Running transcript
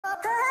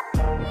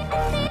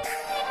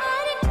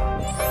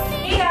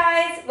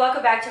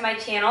welcome back to my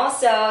channel.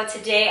 So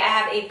today I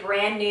have a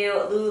brand new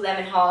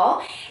Lululemon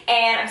haul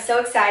and I'm so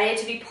excited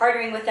to be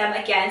partnering with them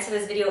again. So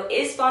this video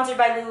is sponsored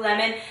by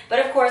Lululemon,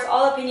 but of course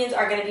all opinions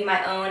are going to be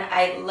my own.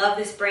 I love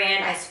this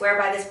brand, I swear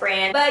by this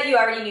brand, but you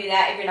already knew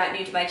that if you're not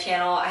new to my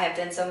channel. I have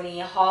done so many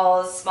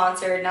hauls,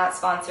 sponsored, not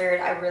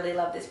sponsored. I really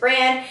love this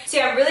brand. So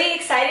yeah, I'm really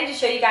excited to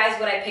show you guys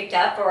what I picked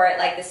up for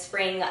like the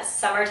spring,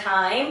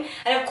 summertime.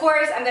 And of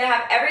course I'm going to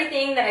have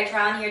everything that I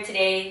try on here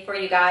today for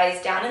you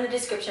guys down in the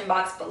description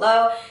box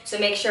below. So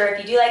make sure if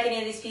you do like any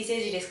of these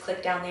pieces, you just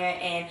click down there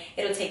and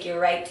it'll take you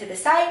right to the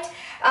site.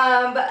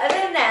 But other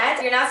than that,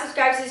 if you're not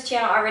subscribed to this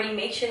channel already,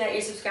 make sure that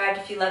you're subscribed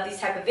if you love these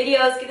type of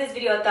videos. Give this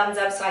video a thumbs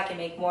up so I can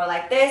make more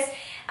like this.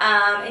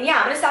 And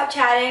yeah, I'm gonna stop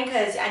chatting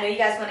because I know you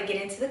guys want to get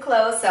into the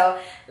clothes, so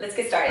let's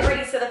get started.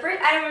 Alrighty, so the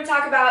first item I'm going to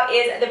talk about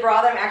is the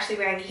bra that I'm actually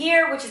wearing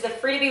here, which is the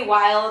Free to Be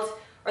Wild,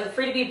 or the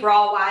Free to Be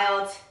Bra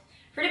Wild.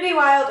 Free to Be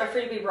Wild or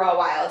Free to Be Bra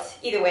Wild.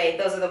 Either way,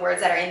 those are the words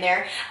that are in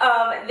there.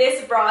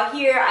 This bra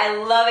here, I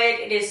love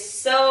it. It is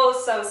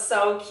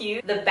so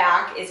cute. The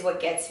back is what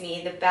gets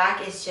me. The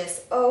back is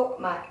just, oh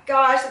my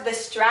gosh. The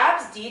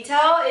straps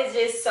detail is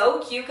just so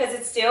cute because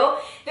it's still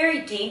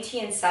very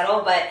dainty and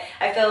subtle, but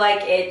I feel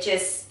like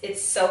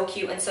it's so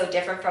cute and so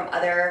different from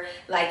other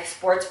like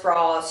sports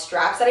bra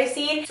straps that I've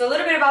seen. So a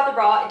little bit about the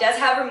bra, it does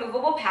have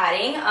removable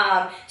padding,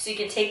 so you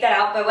can take that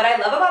out. But what I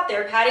love about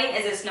their padding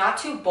is it's not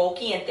too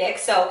bulky and thick,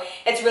 so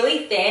it's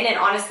really thin. And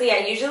honestly, I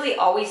usually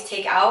always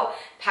take out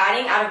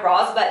padding out of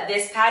bras, but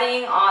this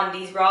padding on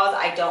these bras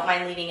I don't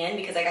mind leaving in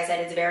because like I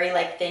said, it's very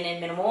like thin and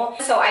minimal.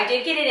 So I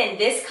did get it in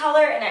this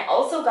color, and I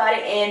also got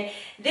it in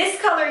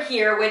this color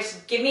here, which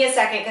give me a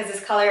second because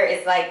this color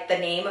is like, the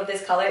name of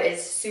this color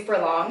is super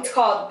long. It's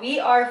called We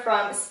Are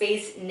From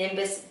Space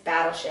Nimbus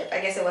Battleship. I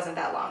guess it wasn't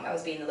that long. I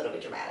was being a little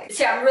bit dramatic.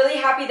 So yeah, I'm really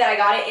happy that I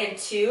got it in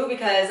two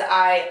because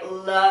I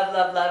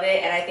love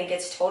it, and I think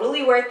it's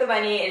totally worth the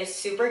money. It is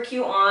super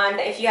cute on.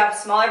 If you have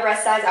smaller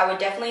breast size, I would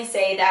definitely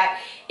say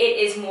that it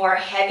is more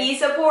heavy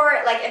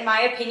support. Like in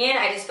my opinion,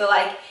 I just feel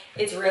like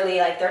it's really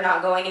like they're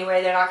not going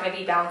anywhere. They're not going to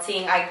be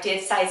bouncing. I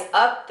did size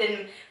up.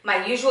 Then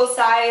my usual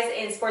size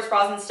in sports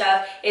bras and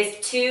stuff is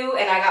 2,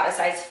 and I got a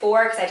size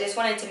 4 because I just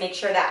wanted to make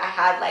sure that I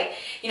had like,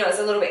 you know, it's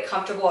a little bit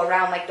comfortable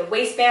around like the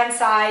waistband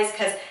size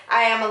because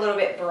I am a little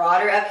bit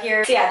broader up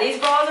here. So yeah, these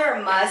bras are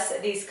a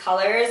must. These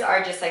colors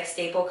are just like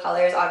staple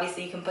colors.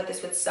 Obviously you can put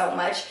this with so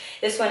much.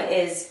 This one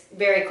is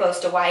very close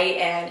to white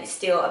and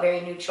still a very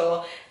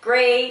neutral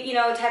gray, you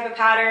know, type of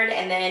pattern,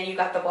 and then you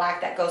got the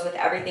black that goes with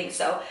everything.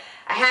 So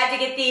I had to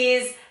get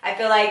these. I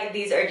feel like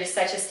these are just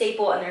such a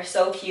staple and they're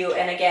so cute.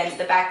 And again,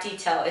 the back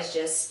detail is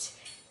just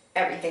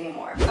everything and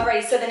more.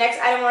 Alrighty, so the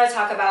next item I want to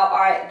talk about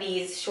are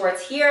these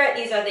shorts here.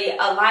 These are the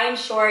Align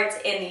shorts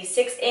in the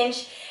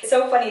 6-inch. It's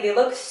so funny, they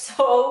look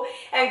so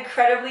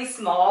incredibly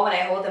small when I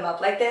hold them up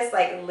like this,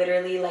 like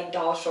literally like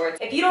doll shorts.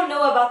 If you don't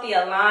know about the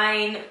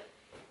Align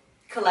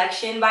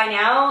collection by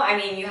now, I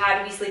mean, you had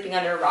to be sleeping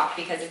under a rock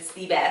because it's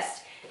the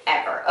best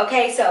ever.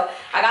 Okay, so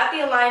I got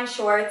the Align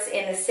shorts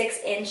in the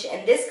 6-inch,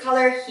 and this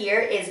color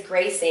here is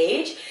Gray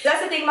Sage.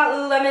 That's the thing about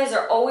Lululemon, is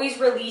they're always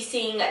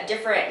releasing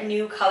different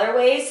new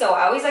colorways, so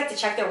I always like to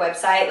check their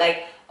website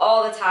like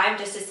all the time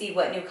just to see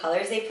what new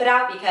colors they put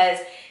out because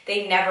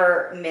they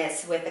never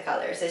miss with the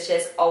colors. It's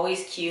just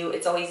always cute,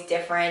 it's always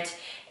different,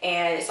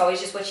 and it's always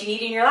just what you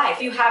need in your life.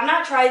 If you have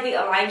not tried the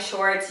Align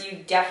shorts, you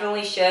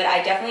definitely should.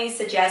 I definitely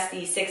suggest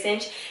the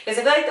 6-inch because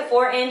I feel like the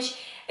 4-inch,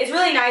 it's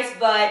really nice,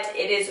 but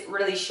it is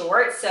really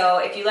short. So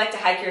if you like to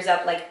hike yours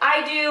up like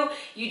I do,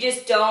 you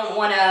just don't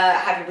want to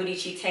have your booty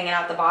cheeks hanging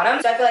out the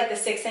bottom. So I feel like the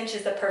 6-inch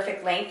is the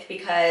perfect length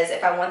because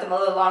if I want them a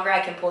little longer, I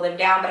can pull them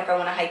down. But if I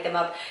want to hike them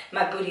up,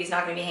 my booty is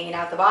not going to be hanging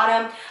out the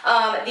bottom.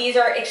 These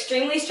are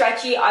extremely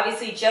stretchy,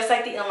 obviously just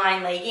like the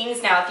Align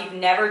leggings. Now, if you've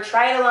never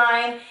tried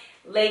Align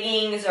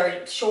leggings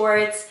or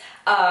shorts,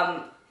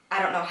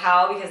 I don't know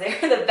how because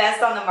they're the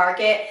best on the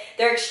market.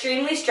 They're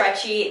extremely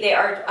stretchy. They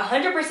are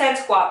 100%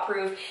 squat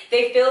proof.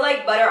 They feel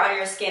like butter on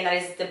your skin. That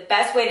is the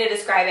best way to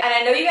describe it. And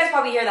I know you guys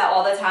probably hear that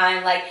all the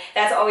time. Like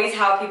that's always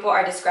how people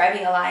are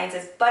describing Aligns,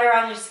 as butter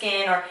on your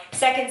skin or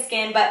second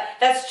skin, but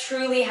that's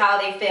truly how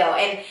they feel.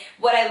 And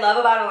what I love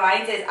about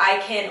Aligns is I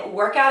can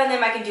work out in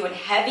them. I can do a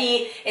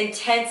heavy,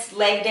 intense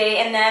leg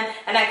day in them.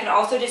 And I can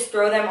also just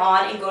throw them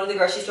on and go to the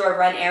grocery store,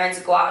 run errands,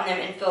 go out in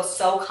them and feel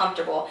so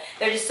comfortable.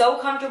 They're just so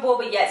comfortable,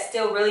 but yet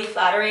still really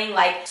flattering.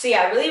 Like, so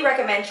yeah, I really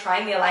recommend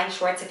trying the Align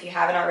shorts if you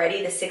haven't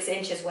already. The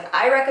 6-inch is what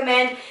I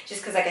recommend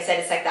just because like I said,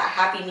 it's like that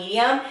happy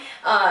medium.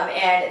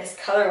 And this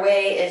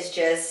colorway is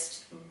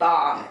just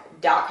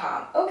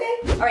bomb.com. Okay.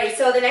 Alright,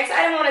 so the next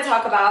item I want to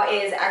talk about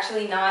is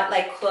actually not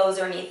like clothes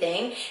or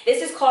anything.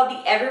 This is called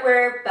the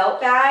Everywhere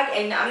Belt Bag,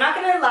 and I'm not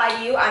gonna lie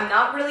to you, I'm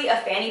not really a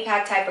fanny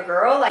pack type of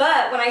girl.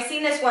 But when I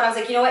seen this one, I was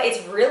like, you know what,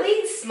 it's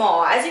really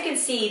small. As you can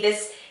see,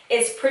 this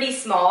is pretty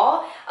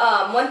small.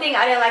 One thing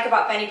I didn't like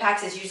about fanny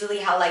packs is usually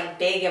how like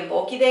big and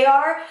bulky they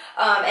are.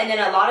 And then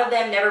a lot of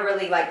them never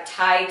really like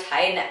tight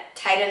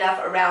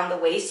enough around the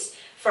waist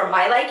for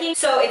my liking.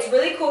 So it's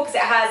really cool because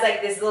it has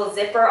like this little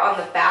zipper on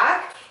the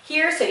back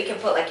here, so you can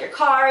put like your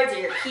cards or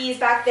your keys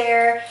back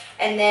there.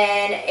 And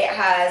then it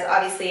has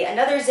obviously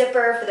another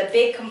zipper for the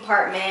big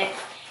compartment.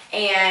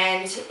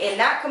 And in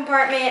that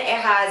compartment, it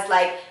has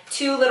like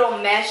 2 little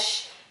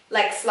mesh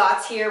like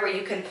slots here where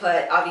you can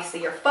put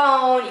obviously your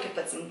phone, you can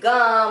put some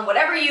gum,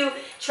 whatever you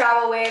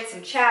travel with,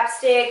 some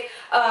chapstick.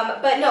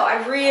 But no,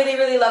 I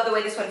really love the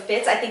way this one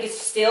fits. I think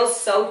it's still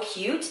so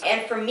cute.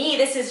 And for me,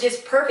 this is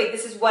just perfect.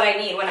 This is what I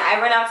need. When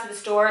I run out to the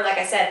store, like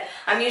I said,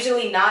 I'm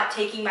usually not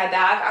taking my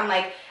bag. I'm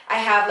like, I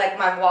have like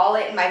my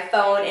wallet and my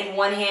phone in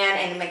one hand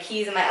and my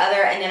keys in my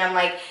other, and then I'm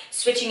like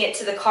switching it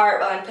to the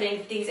cart while I'm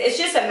putting things. It's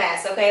just a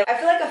mess, okay? I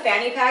feel like a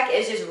fanny pack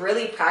is just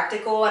really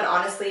practical and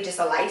honestly just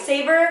a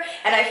lifesaver,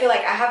 and I feel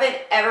like I haven't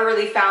ever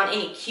really found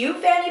any cute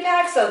fanny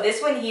packs. So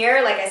this one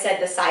here, like I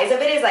said, the size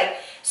of it is like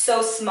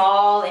so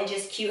small and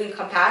just cute and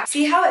compact.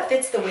 See how it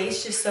fits the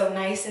waist just so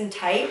nice and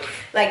tight?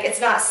 Like it's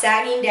not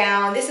sagging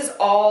down. This is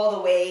all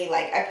the way,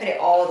 like I put it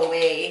all the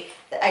way.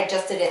 I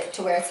adjusted it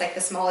to where it's like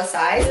the smallest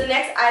size. So the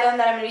next item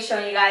that I'm going to be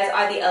showing you guys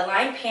are the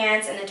Align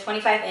pants in the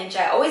 25 inch.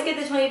 I always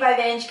get the 25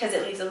 inch because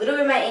it leaves a little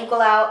bit of my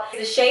ankle out.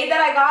 The shade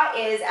that I got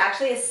is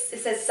actually, it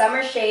says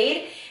summer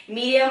shade,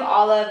 medium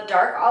olive,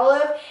 dark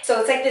olive. So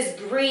it's like this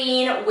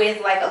green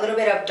with like a little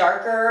bit of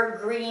darker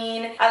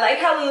green. I like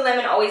how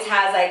Lululemon always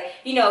has like,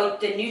 you know,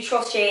 the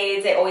neutral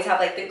shades. They always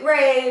have like the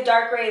gray,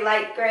 dark gray,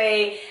 light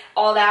gray,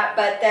 all that.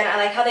 But then I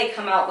like how they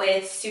come out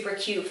with super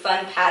cute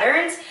fun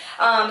patterns.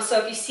 So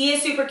if you see a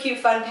super cute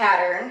fun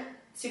pattern,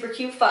 super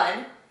cute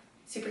fun,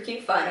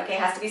 okay, it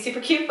has to be super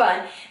cute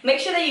fun, make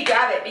sure that you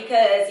grab it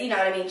because, you know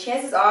what I mean,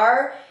 chances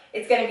are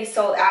it's going to be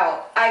sold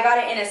out. I got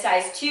it in a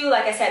size 2.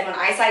 Like I said, when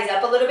I size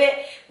up a little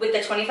bit with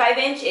the 25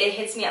 inch, it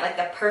hits me at like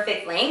the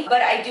perfect length.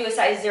 But I do a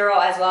size 0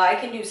 as well. I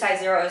can do size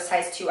 0 or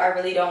size 2. I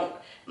really don't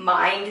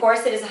mind. Of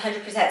course, it is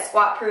 100%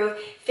 squat proof,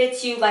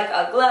 fits you like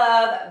a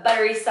glove,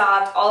 buttery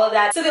soft, all of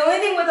that. So the only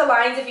thing with the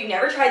lines, if you've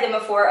never tried them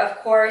before, of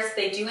course,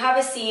 they do have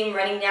a seam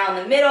running down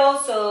the middle,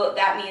 so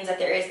that means that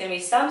there is going to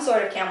be some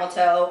sort of camel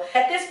toe.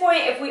 At this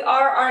point, if we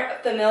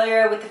aren't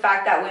familiar with the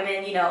fact that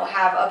women, you know,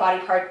 have a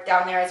body part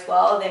down there as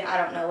well, then I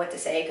don't know what to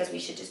say because we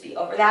should just be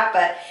over that.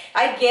 But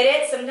I get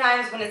it.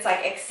 Sometimes when it's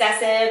like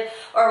excessive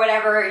or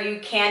whatever, you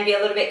can be a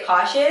little bit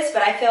cautious,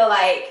 but I feel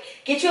like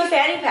get you a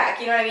fanny pack,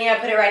 you know what I mean? I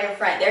put it right in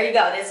front. There you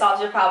go. This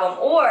solves your problem.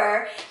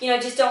 Or, you know,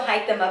 just don't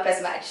hike them up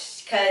as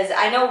much. Because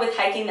I know with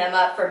hiking them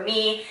up, for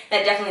me,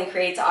 that definitely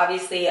creates,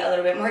 obviously, a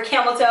little bit more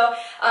camel toe.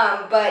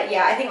 But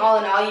yeah, I think all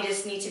in all, you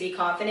just need to be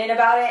confident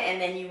about it,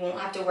 and then you won't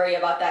have to worry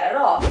about that at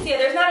all. So yeah,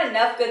 there's not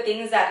enough good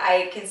things that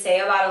I can say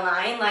about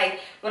Align.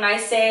 Like, when I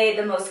say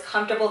the most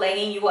comfortable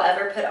legging you will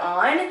ever put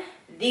on,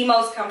 the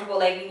most comfortable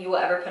legging you will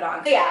ever put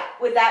on. So yeah,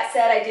 with that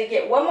said, I did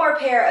get one more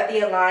pair of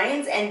the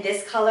Aligns, and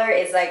this color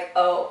is like,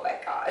 oh my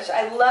gosh,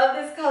 I love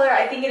this color.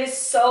 I think it is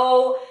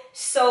so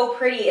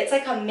pretty. It's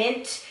like a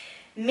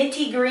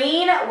minty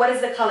green. What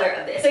is the color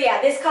of this? So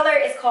yeah, this color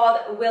is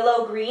called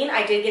Willow Green.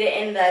 I did get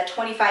it in the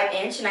 25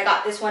 inch, and I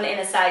got this one in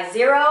a size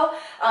 0.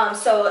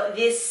 So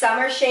this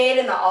summer shade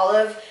in the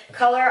olive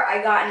color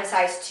I got in a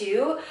size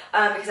 2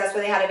 because that's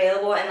what they had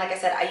available. And like I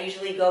said, I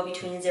usually go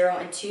between 0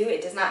 and 2.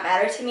 It does not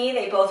matter to me.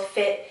 They both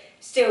fit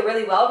still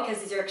really well because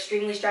these are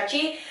extremely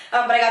stretchy.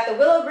 But I got the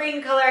willow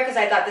green color because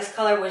I thought this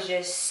color was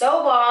just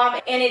so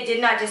bomb, and it did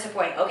not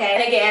disappoint, okay?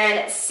 And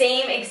again,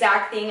 same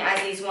exact thing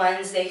as these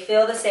ones. They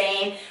feel the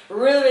same,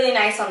 really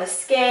nice on the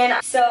skin.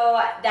 So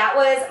that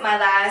was my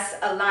last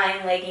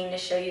Align legging to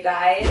show you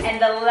guys. And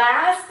the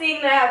last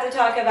thing that I have to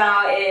talk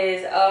about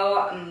is,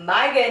 oh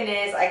my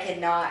goodness, I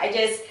cannot.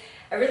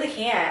 I really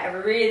can't. I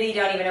really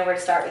don't even know where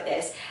to start with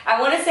this.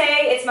 I want to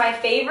say it's my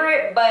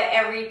favorite, but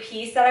every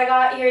piece that I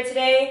got here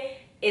today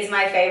is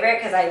my favorite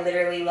because I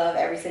literally love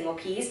every single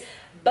piece.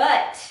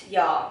 But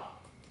y'all,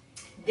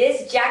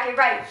 this jacket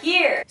right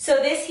here. So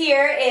this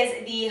here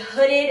is the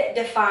hooded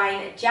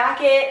Define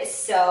jacket.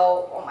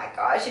 So, oh my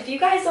gosh, if you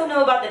guys don't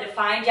know about the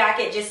Define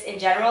jacket, just in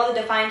general,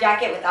 the Define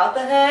jacket without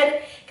the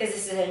hood, because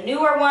this is a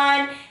newer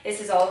one, this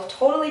is a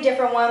totally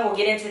different one, we'll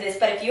get into this,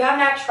 but if you have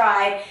not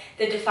tried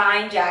the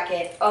Define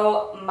jacket,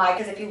 oh my,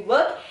 because if you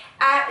look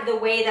at the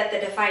way that the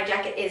Define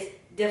jacket is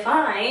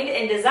defined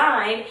and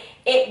designed,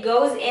 it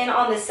goes in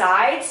on the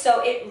side,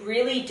 so it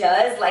really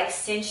does like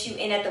cinch you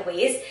in at the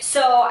waist.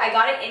 So I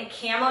got it in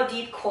camo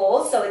deep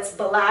coal, so it's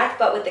black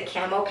but with the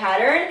camo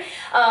pattern.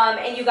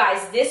 And you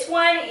guys, this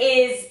one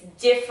is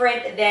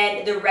different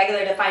than the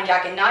regular Define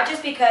jacket, not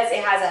just because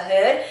it has a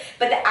hood,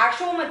 but the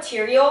actual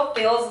material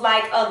feels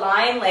like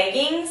Align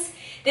leggings.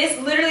 This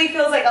literally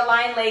feels like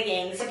Align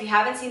leggings. If you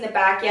haven't seen the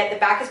back yet, the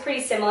back is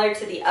pretty similar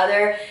to the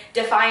other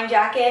Define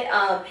jacket,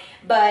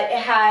 but it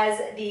has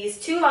these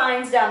 2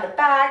 lines down the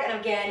back, and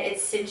again,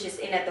 it cinches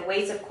in at the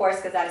waist, of course,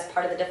 because that is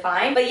part of the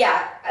Define. But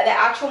yeah, the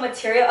actual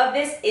material of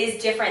this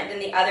is different than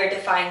the other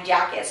Define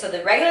jacket. So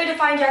the regular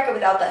Define jacket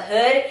without the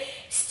hood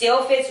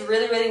still fits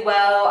really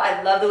well.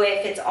 I love the way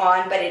it fits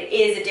on, but it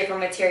is a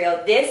different material.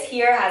 This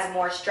here has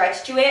more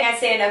stretch to it. I can't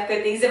say enough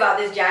good things about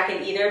this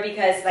jacket either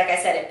because, like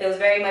I said, it feels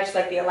very much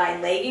like the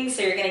Align leggings. leggings,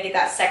 so you're gonna get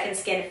that second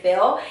skin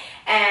feel,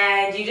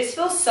 and you just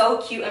feel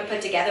so cute and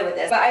put together with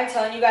this. But I'm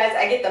telling you guys,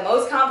 I get the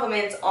most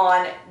compliments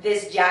on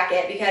this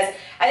jacket because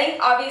I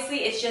think obviously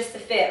it's just the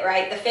fit,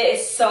 right? The fit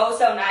is so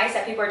nice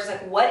that people are just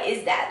like, what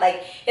is that?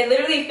 Like, it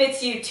literally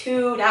fits you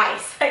too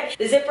nice. Like,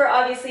 the zipper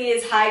obviously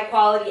is high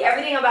quality.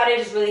 Everything about it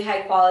is really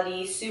high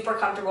quality, super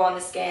comfortable on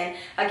the skin.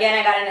 Again,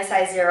 I got it in a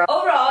size 0.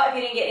 Overall, if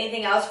you didn't get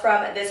anything else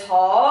from this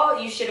haul,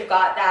 you should have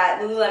got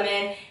that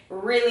Lululemon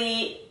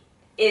really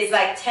is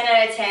like 10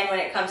 out of 10 when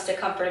it comes to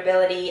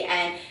comfortability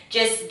and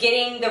just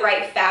getting the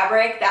right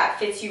fabric that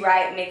fits you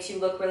right, makes you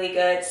look really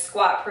good,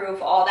 squat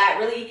proof, all that.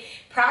 Really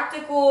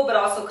practical but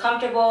also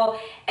comfortable,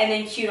 and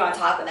then cute on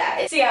top of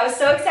that. So yeah, I was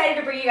so excited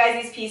to bring you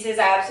guys these pieces.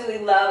 I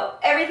absolutely love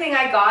everything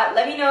I got.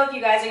 Let me know if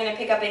you guys are going to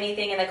pick up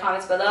anything in the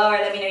comments below, or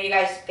let me know you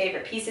guys'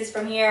 favorite pieces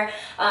from here.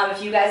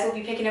 If you guys will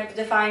be picking up the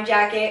Define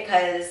jacket,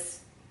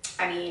 because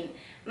I mean,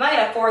 I'm not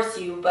gonna force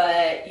you,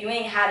 but you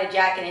ain't had a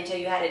jacket until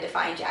you had a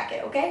Define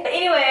jacket, okay? But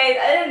anyways,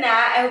 other than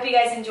that, I hope you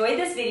guys enjoyed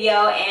this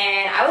video,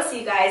 and I will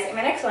see you guys in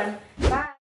my next one. Bye!